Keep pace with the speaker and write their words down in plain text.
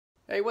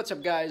Hey, what's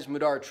up guys?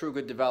 Mudar True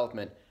Good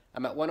Development.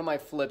 I'm at one of my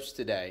flips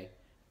today.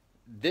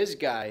 This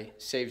guy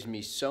saves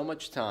me so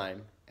much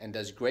time and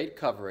does great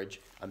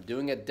coverage. I'm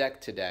doing a deck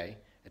today.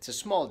 It's a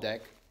small deck,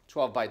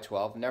 12 by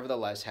 12,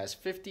 nevertheless has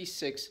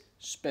 56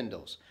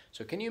 spindles.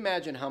 So can you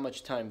imagine how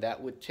much time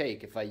that would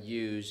take if I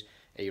use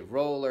a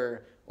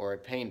roller or a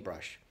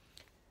paintbrush?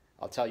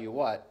 I'll tell you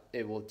what,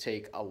 it will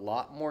take a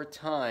lot more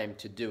time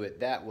to do it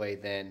that way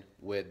than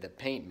with the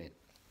Paint Mitt.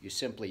 You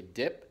simply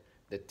dip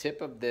the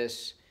tip of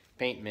this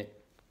Paint Mitt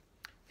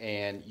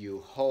and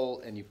you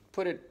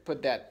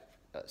put that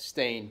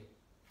stain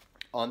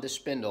on the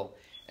spindle,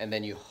 and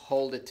then you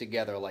hold it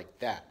together like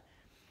that.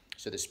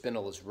 So the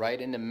spindle is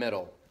right in the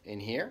middle in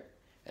here,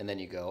 and then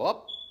you go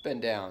up and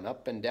down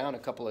a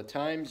couple of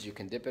times. You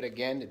can dip it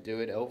again to do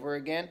it over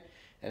again,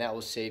 and that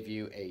will save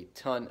you a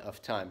ton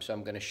of time. So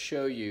I'm going to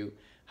show you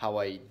how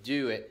I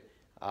do it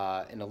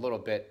in a little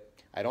bit.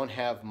 I don't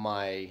have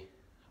my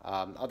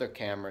other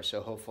camera, so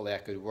hopefully I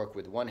could work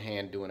with one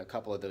hand doing a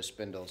couple of those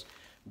spindles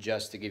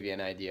just to give you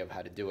an idea of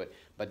how to do it.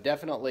 But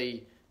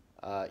definitely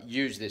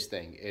use this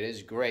thing. It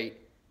is great.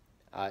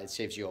 It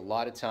saves you a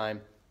lot of time.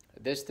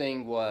 This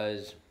thing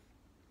was,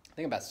 I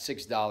think, about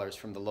 $6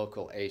 from the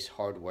local Ace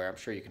Hardware. I'm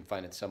sure you can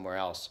find it somewhere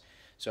else.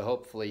 So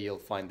hopefully you'll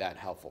find that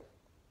helpful.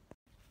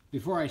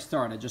 Before I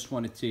start, I just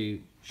wanted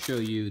to show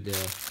you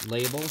the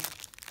label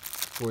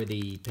for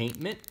the Paint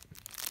Mitt.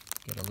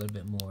 Get a little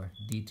bit more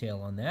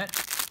detail on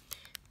that.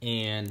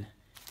 And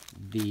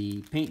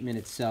the Paint Mitt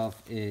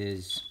itself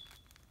is,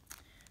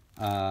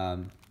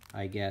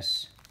 I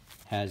guess,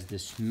 has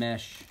this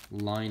mesh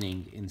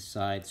lining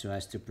inside so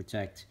as to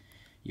protect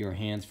your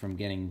hands from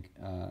getting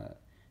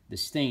the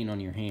stain on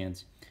your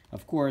hands.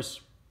 Of course,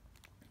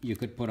 you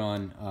could put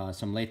on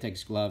some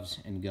latex gloves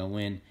and go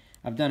in.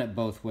 I've done it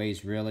both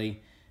ways,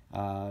 really.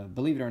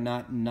 Believe it or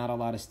not, not a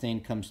lot of stain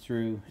comes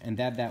through, and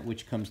that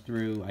which comes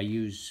through, I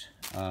use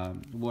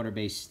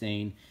water-based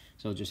stain,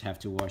 so you'll just have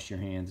to wash your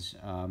hands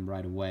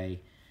right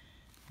away,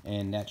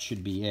 and that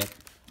should be it.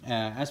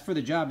 As for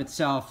the job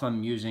itself,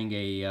 I'm using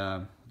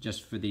a,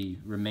 just for the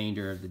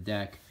remainder of the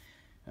deck,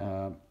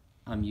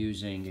 I'm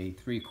using a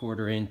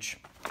 3/4 inch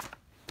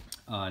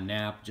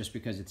nap, just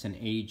because it's an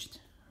aged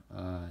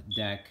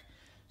deck,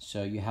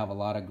 so you have a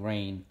lot of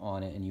grain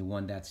on it and you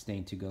want that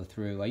stain to go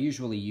through. I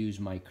usually use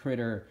my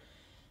Critter,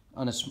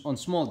 on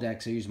small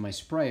decks I use my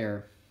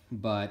sprayer,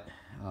 but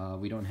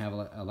we don't have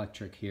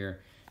electric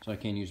here, so I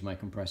can't use my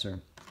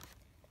compressor.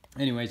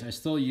 Anyways, I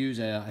still use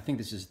I think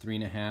this is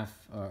 3.5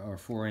 or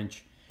 4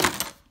 inch,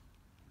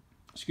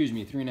 excuse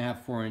me, 3.5,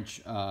 4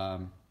 inch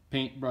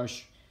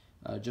paintbrush,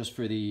 just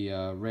for the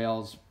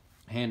rails,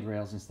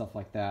 handrails and stuff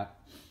like that,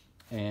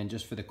 and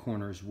just for the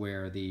corners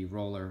where the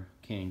roller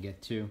can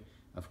get to.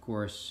 Of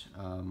course,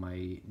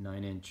 my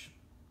 9-inch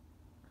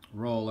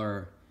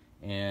roller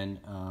and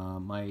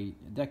my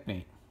deck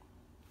paint.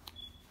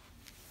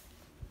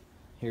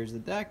 Here's the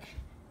deck.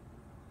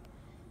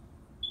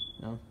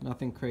 No,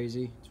 nothing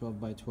crazy,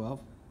 12 by 12.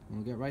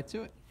 We'll get right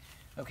to it.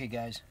 Okay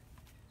guys,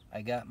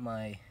 I got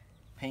my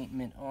Paint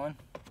Mitt on,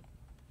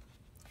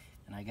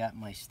 and I got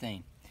my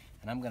stain,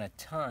 and I'm gonna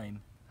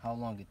time how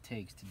long it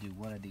takes to do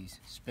one of these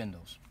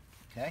spindles,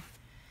 okay?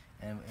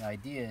 And the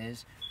idea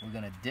is we're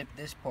gonna dip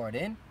this part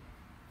in,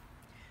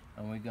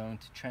 and we're going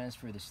to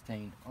transfer the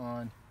stain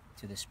on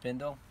to the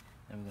spindle,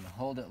 and we're gonna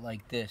hold it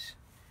like this,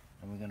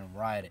 and we're gonna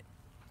ride it.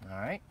 All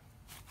right,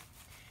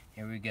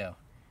 here we go.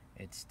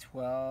 It's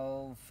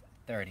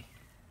 12:30.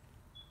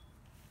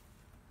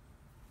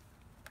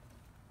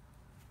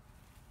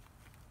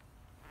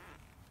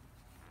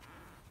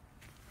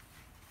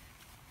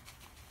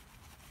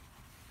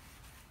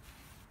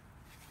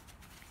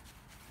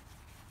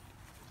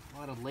 A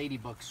lot of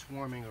ladybugs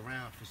swarming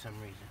around for some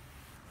reason.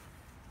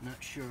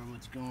 Not sure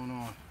what's going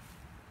on.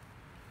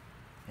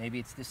 Maybe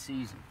it's the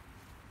season.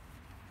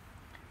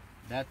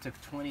 That took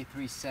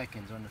 23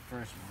 seconds on the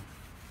first one.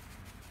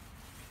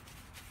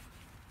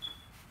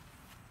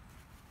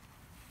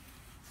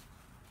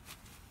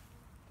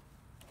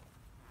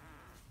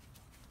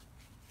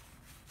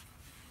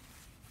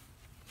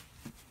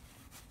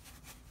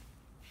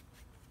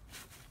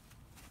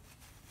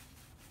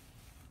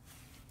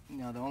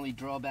 Now the only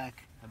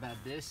drawback about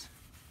this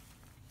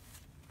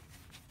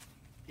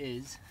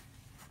is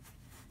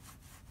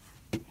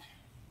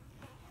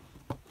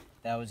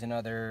that was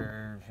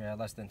another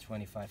less than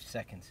 25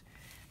 seconds.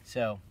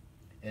 So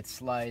it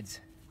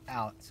slides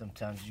out.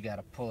 Sometimes you got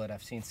to pull it.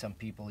 I've seen some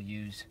people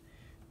use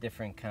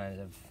different kinds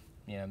of,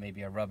 you know,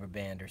 maybe a rubber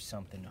band or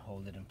something to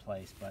hold it in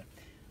place, but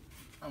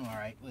I'm all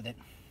right with it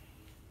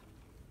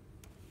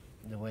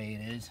the way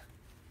it is.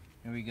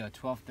 Here we go,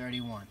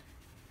 12:31.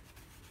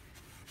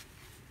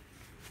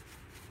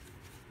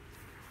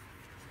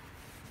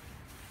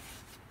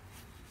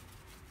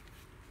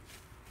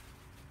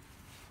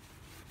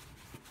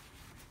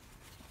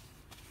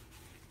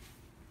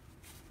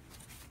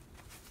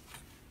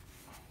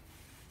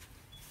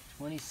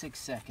 "26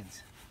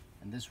 seconds,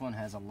 and this one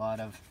has a lot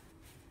of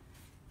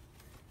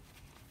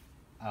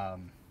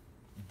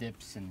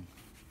dips and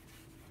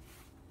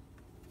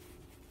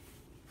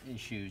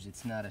issues.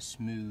 It's not a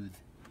smooth.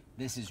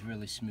 This is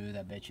really smooth.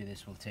 I bet you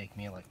this will take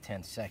me like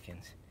 10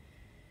 seconds.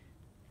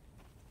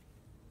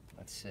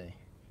 Let's see.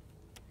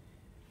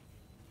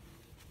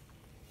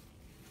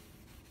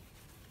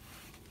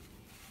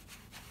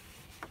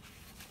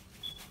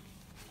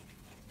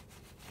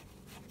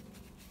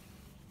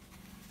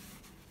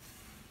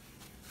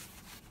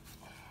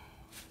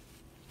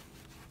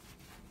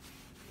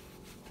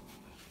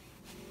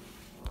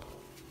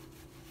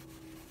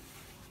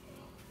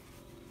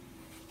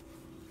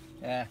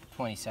 Yeah,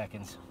 20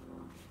 seconds.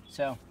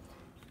 So,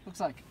 looks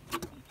like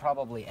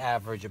probably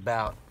average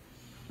about,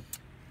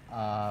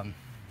 I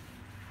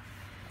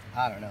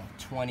don't know,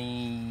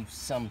 20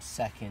 some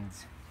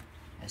seconds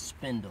a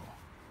spindle.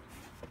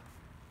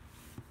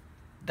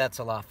 That's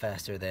a lot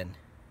faster than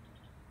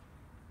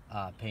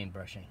paint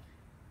brushing,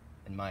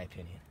 in my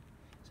opinion.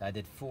 So I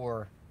did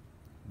 4,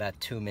 about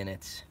 2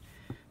 minutes.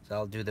 So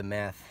I'll do the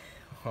math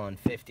on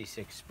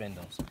 56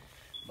 spindles,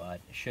 but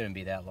it shouldn't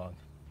be that long.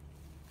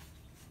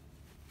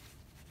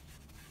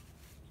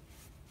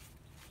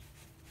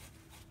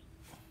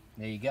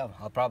 There you go.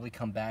 I'll probably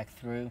come back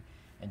through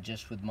and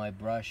just with my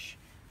brush,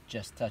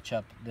 just touch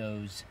up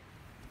those.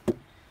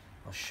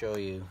 I'll show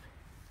you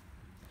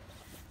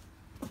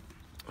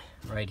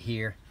right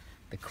here.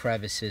 The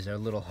crevices are a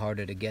little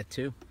harder to get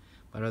to,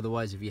 but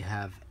otherwise if you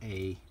have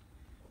a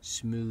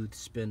smooth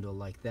spindle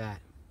like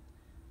that,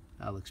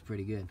 that looks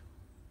pretty good.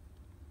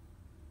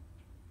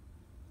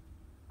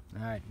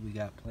 All right, we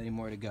got plenty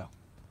more to go.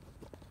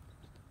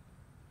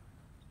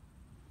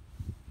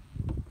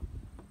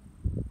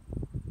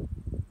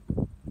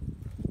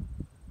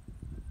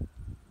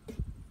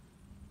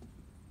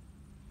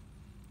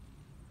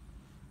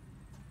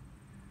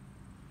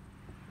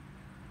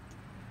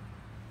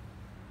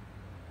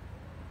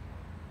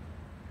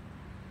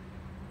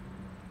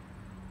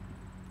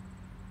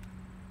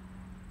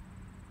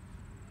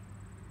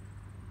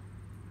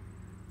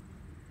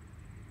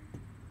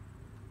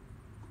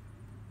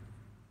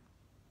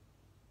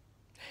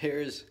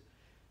 Here's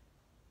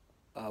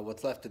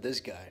what's left of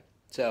this guy.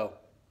 So,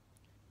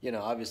 you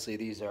know, obviously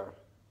these are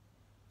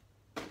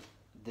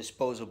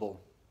disposable,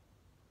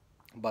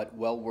 but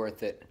well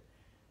worth it.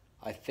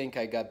 I think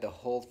I got the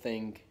whole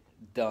thing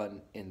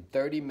done in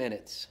 30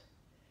 minutes,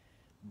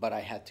 but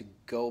I had to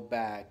go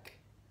back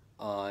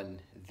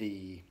on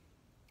the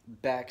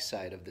back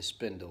side of the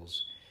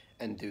spindles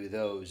and do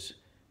those.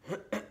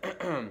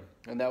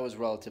 And that was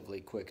relatively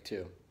quick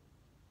too,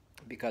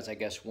 because I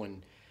guess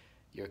when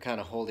you're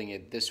kind of holding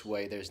it this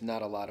way, there's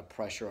not a lot of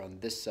pressure on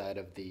this side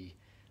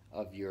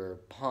of your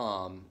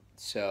palm,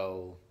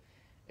 so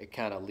it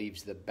kind of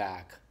leaves the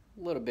back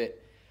a little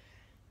bit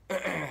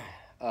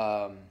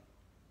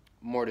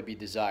more to be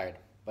desired.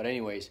 But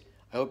anyways,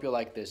 I hope you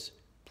like this.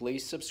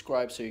 Please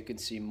subscribe so you can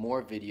see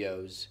more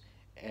videos,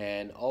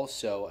 and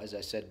also, as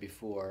I said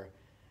before,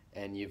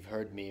 and you've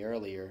heard me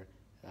earlier,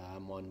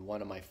 on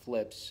one of my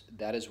flips,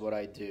 that is what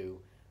I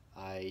do.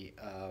 I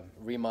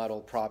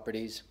remodel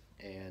properties,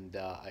 and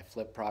I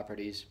flip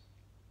properties.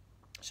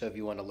 So if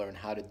you want to learn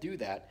how to do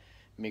that,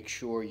 make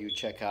sure you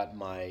check out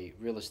my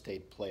real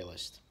estate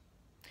playlist.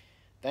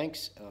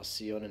 Thanks, and I'll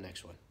see you on the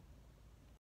next one.